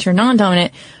dominant to your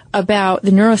non-dominant, about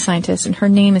the neuroscientist, and her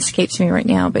name escapes me right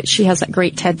now, but she has that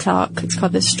great TED Talk. It's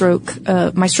called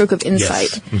My Stroke of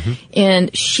Insight. Yes.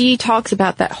 And she talks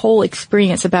about that whole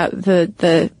experience, about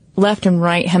the left and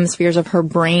right hemispheres of her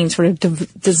brain sort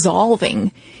of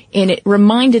dissolving. And it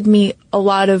reminded me a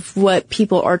lot of what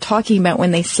people are talking about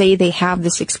when they say they have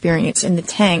this experience in the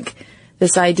tank,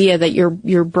 this idea that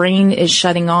your brain is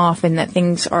shutting off and that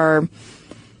things are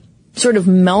sort of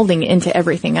melding into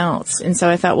everything else. And so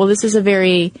I thought, well, this is a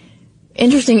very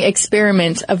interesting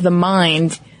experiment of the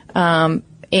mind. And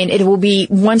it will be,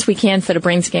 once we can fit a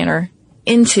brain scanner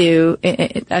into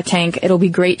a tank, it'll be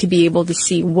great to be able to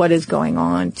see what is going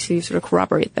on to sort of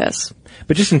corroborate this.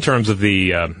 But just in terms of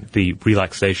the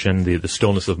relaxation, the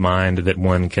stillness of mind that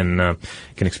one can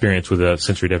experience with a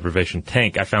sensory deprivation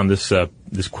tank, I found this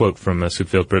quote from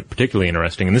Sudfeld particularly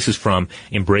interesting, and this is from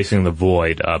Embracing the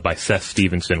Void by Seth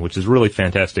Stevenson, which is a really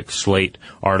fantastic Slate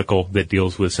article that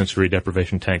deals with sensory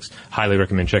deprivation tanks. Highly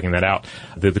recommend checking that out.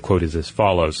 The quote is as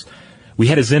follows. "We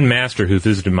had a Zen master who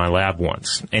visited my lab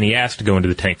once, and he asked to go into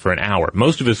the tank for an hour.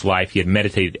 Most of his life, he had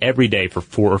meditated every day for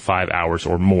 4 or 5 hours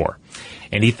or more.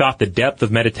 And he thought the depth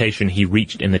of meditation he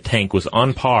reached in the tank was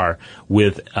on par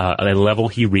with a level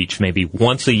he reached maybe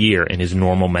once a year in his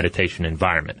normal meditation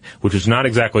environment, which was not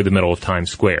exactly the middle of Times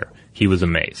Square. He was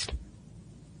amazed."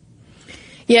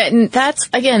 Yeah, and that's,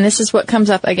 again, this is what comes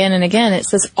up again and again.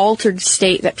 It's this altered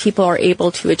state that people are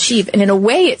able to achieve. And in a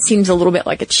way, it seems a little bit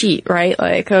like a cheat, right?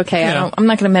 Like, okay, I'm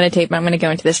not going to meditate, but I'm going to go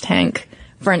into this tank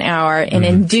for an hour and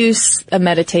induce a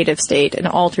meditative state, an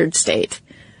altered state,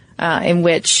 in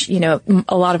which, a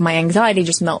lot of my anxiety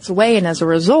just melts away. And as a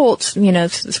result,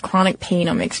 this chronic pain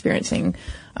I'm experiencing,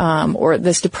 or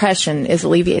this depression is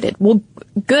alleviated. Well,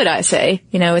 good, I say.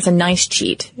 It's a nice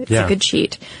cheat. It's a good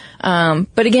cheat.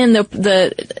 But again,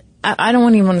 I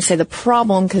don't even want to say the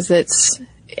problem, because it's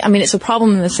a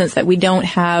problem in the sense that we don't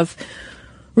have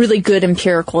really good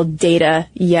empirical data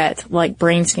yet, like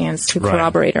brain scans, to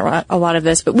corroborate a lot of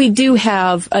this. But we do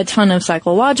have a ton of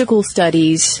psychological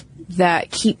studies that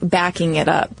keep backing it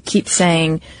up, keep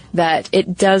saying that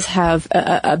it does have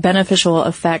a beneficial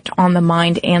effect on the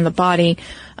mind and the body.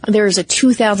 There's a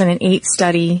 2008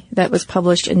 study that was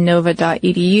published in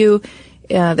nova.edu.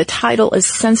 The title is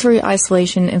Sensory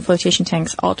Isolation in Flotation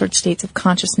Tanks, Altered States of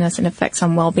Consciousness and Effects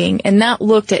on Well-Being. And that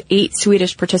looked at 8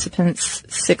 Swedish participants,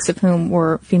 6 of whom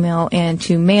were female and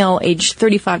 2 male, aged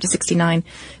 35 to 69.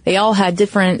 They all had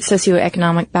different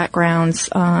socioeconomic backgrounds.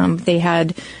 They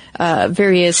had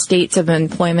various states of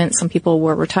employment. Some people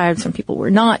were retired, some people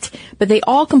were not. But they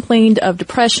all complained of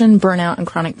depression, burnout, and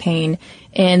chronic pain.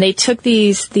 And they took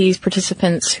these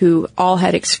participants who all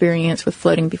had experience with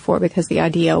floating before, because the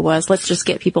idea was, let's just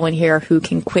get people in here who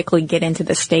can quickly get into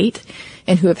the state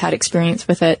and who have had experience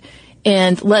with it.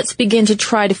 And let's begin to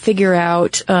try to figure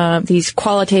out these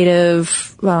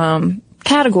qualitative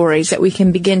categories that we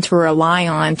can begin to rely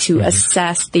on to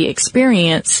assess the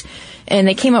experience. And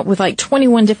they came up with like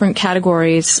 21 different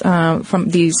categories from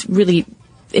these really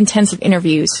intensive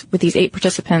interviews with these 8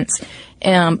 participants.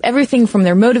 Everything from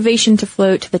their motivation to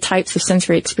float to the types of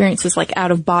sensory experiences, like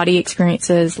out-of-body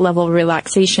experiences, level of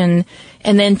relaxation,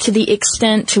 and then to the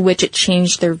extent to which it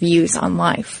changed their views on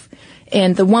life.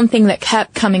 And the one thing that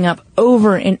kept coming up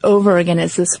over and over again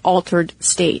is this altered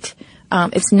state.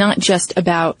 It's not just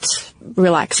about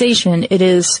relaxation. It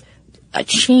is a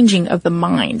changing of the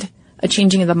mind, a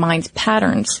changing of the mind's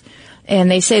patterns. And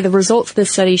they say the results of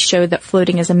this study showed that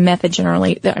floating is a method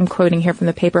generally, that I'm quoting here from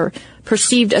the paper,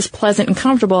 perceived as pleasant and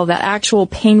comfortable, that actual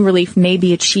pain relief may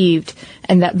be achieved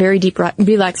and that very deep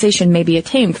relaxation may be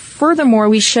attained. Furthermore,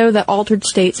 we show that altered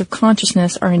states of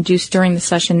consciousness are induced during the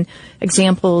session.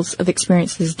 Examples of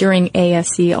experiences during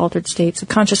ASC, altered states of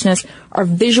consciousness, are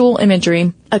visual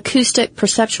imagery, acoustic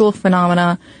perceptual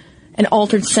phenomena, an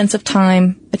altered sense of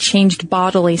time, a changed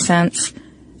bodily sense,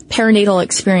 perinatal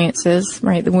experiences,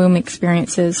 right, the womb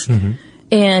experiences,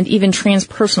 and even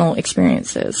transpersonal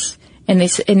experiences. And they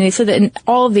said that in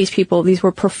all of these people, these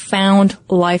were profound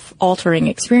life-altering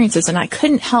experiences. And I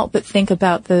couldn't help but think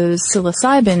about those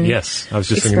psilocybin Yes, I was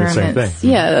just thinking the same thing.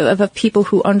 Yeah, of people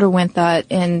who underwent that.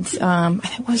 And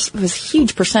it was a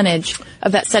huge percentage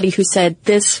of that study who said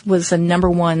this was the number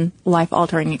one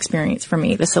life-altering experience for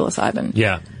me, the psilocybin.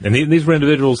 Yeah, and these were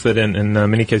individuals that, in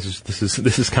many cases,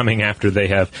 this is coming after they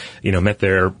have, met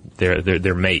their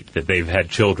mate, that they've had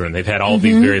children, they've had all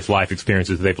these various life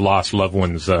experiences, they've lost loved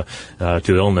ones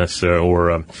to illness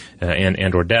or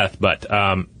death, but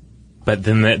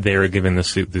then they are given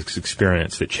this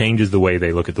experience that changes the way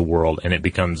they look at the world, and it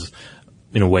becomes,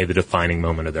 in a way, the defining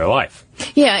moment of their life.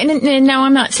 Yeah, and now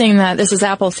I'm not saying that this is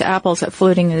apples to apples, that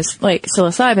floating is like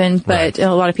psilocybin, but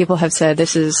a lot of people have said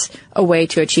this is a way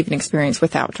to achieve an experience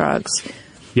without drugs.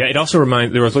 Yeah, it also I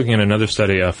was looking at another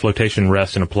study, Flotation,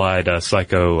 Rest, and Applied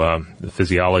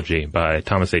Psychophysiology by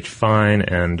Thomas H. Fine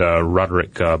and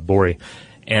Roderick Borey.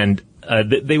 And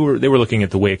they were looking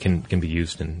at the way it can be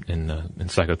used in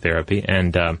psychotherapy,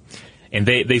 and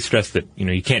they stressed that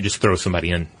you can't just throw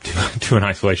somebody into an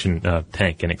isolation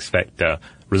tank and expect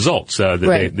results.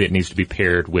 It needs to be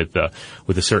paired with a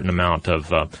certain amount of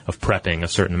prepping, a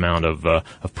certain amount of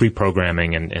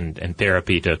pre-programming and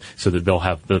therapy so that they'll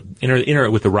have enter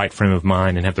it with the right frame of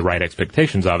mind and have the right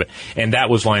expectations of it. And that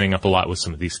was lining up a lot with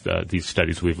some of these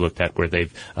studies we've looked at, where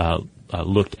they've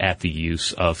looked at the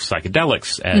use of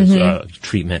psychedelics as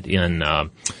treatment in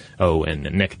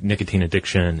nicotine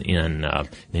addiction,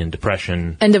 in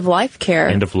depression, end of life care,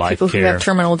 people care, who have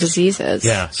terminal diseases.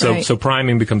 Yeah, so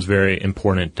priming becomes very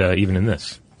important even in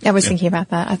this. I was thinking about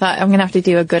that. I thought I'm going to have to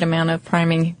do a good amount of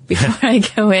priming before I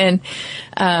go in.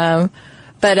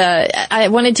 But I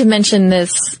wanted to mention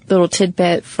this little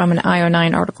tidbit from an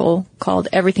IO9 article called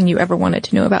Everything You Ever Wanted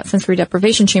to Know About Sensory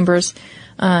Deprivation Chambers.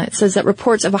 It says that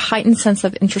reports of a heightened sense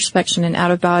of introspection and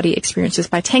out-of-body experiences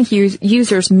by tank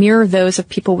users mirror those of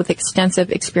people with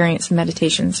extensive experience in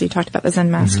meditation. So you talked about the Zen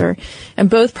master.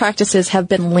 And both practices have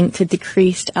been linked to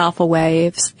decreased alpha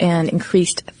waves and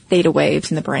increased theta waves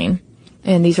in the brain.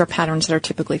 And these are patterns that are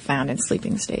typically found in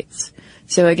sleeping states.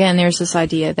 So again, there's this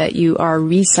idea that you are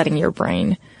resetting your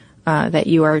brain, that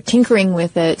you are tinkering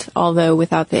with it, although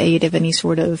without the aid of any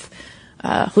sort of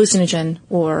hallucinogen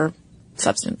or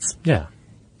substance. Yeah.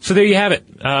 So there you have it.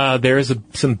 There is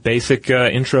some basic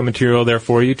intro material there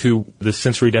for you to the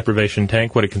sensory deprivation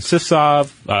tank, what it consists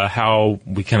of, how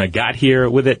we kind of got here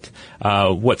with it,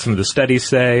 what some of the studies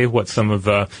say, what some of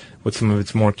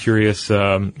its more curious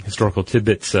historical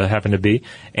tidbits happen to be.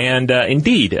 And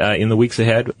indeed, in the weeks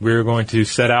ahead, we're going to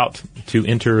set out to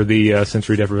enter the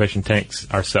sensory deprivation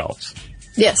tanks ourselves.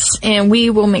 Yes, and we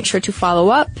will make sure to follow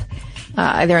up.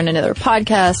 Either in another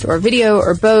podcast or video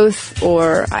or both,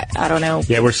 or I don't know.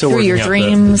 Yeah, we're still through working your out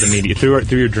dreams. the media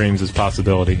through your dreams is a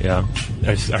possibility. Yeah,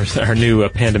 our new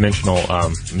pan-dimensional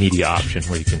media option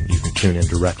where you can tune in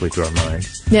directly to our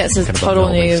minds. Yeah, it's a kind of total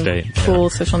new state. cool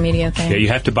social media thing. Yeah, you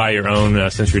have to buy your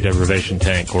own sensory deprivation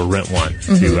tank or rent one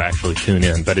to actually tune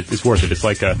in, but it's worth it. It's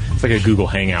like a Google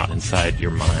Hangout inside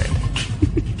your mind.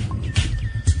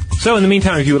 So in the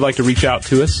meantime, if you would like to reach out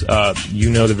to us, you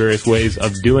know the various ways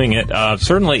of doing it.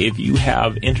 Certainly, if you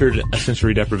have entered a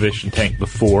sensory deprivation tank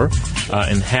before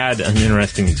and had an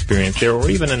interesting experience there, or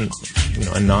even a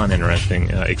non-interesting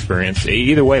experience,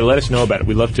 either way, let us know about it.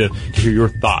 We'd love to hear your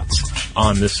thoughts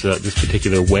on this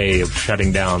particular way of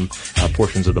shutting down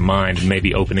portions of the mind and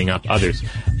maybe opening up others.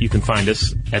 You can find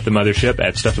us at the mothership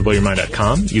at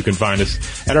stufftoblowyourmind.com. You can find us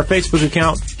at our Facebook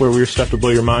account where we're Stuff to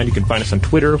Blow Your Mind. You can find us on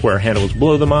Twitter where our handle is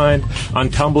Blow the Mind. On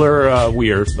Tumblr,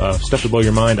 we are Stuff to Blow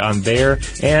Your Mind on there.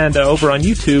 And over on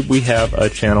YouTube, we have a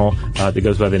channel that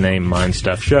goes by the name Mind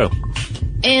Stuff Show.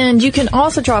 And you can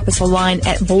also drop us a line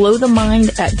at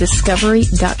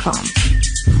blowthemind@discovery.com.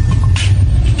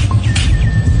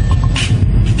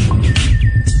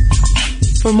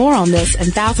 For more on this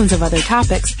and thousands of other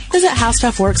topics, visit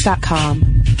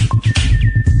howstuffworks.com.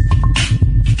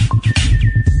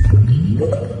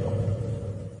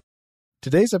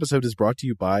 Today's episode is brought to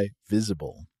you by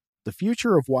Visible. The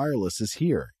future of wireless is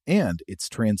here, and it's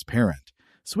transparent.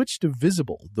 Switch to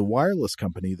Visible, the wireless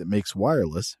company that makes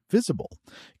wireless visible.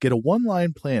 Get a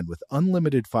one-line plan with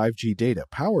unlimited 5G data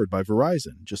powered by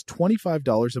Verizon, just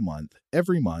 $25 a month,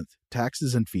 every month,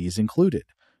 taxes and fees included.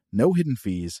 No hidden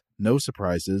fees, no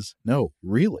surprises, no,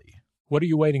 really. What are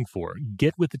you waiting for?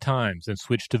 Get with the times and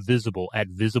switch to Visible at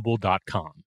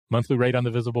Visible.com. Monthly rate on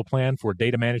the Visible plan. For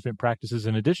data management practices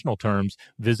and additional terms,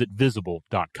 visit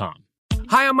Visible.com.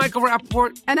 Hi, I'm Michael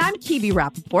Rappaport. And I'm Kibi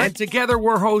Rappaport. And together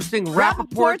we're hosting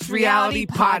Rappaport's Reality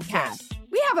Podcast.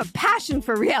 We have a passion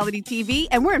for reality TV,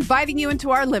 and we're inviting you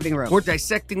into our living room. We're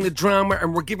dissecting the drama,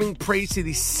 and we're giving praise to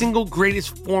the single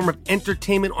greatest form of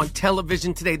entertainment on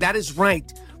television today. That is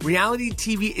right. Reality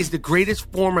TV is the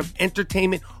greatest form of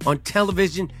entertainment on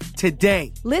television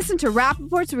today. Listen to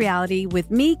Rappaport's Reality with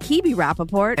me, Kibi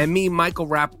Rappaport. And me, Michael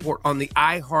Rappaport, on the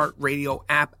iHeartRadio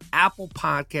app, Apple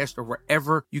Podcast, or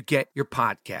wherever you get your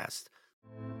podcast.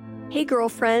 Hey,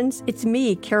 girlfriends, it's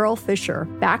me, Carol Fisher,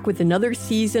 back with another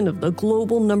season of the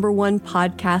global #1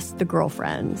 podcast, The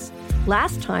Girlfriends.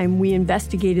 Last time, we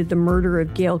investigated the murder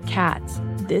of Gail Katz.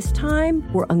 This time,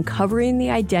 we're uncovering the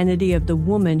identity of the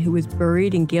woman who was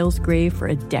buried in Gail's grave for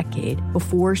a decade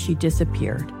before she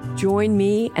disappeared. Join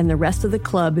me and the rest of the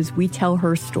club as we tell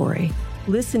her story.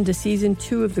 Listen to Season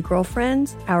 2 of The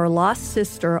Girlfriends, Our Lost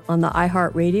Sister, on the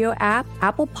iHeartRadio app,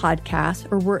 Apple Podcasts,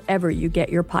 or wherever you get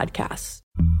your podcasts.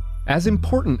 As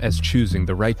important as choosing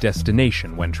the right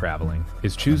destination when traveling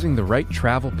is choosing the right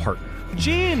travel partner.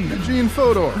 Gene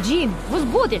Fodor. Gene, was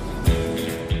good.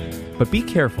 But be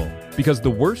careful, because the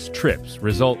worst trips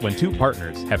result when two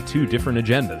partners have two different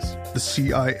agendas. The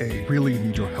CIA really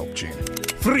need your help, Gene.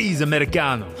 Freeze,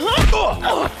 Americano.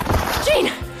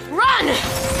 Gene, run!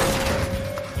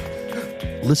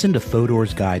 Listen to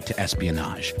Fodor's Guide to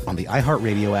Espionage on the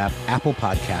iHeartRadio app, Apple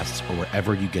Podcasts, or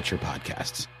wherever you get your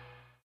podcasts.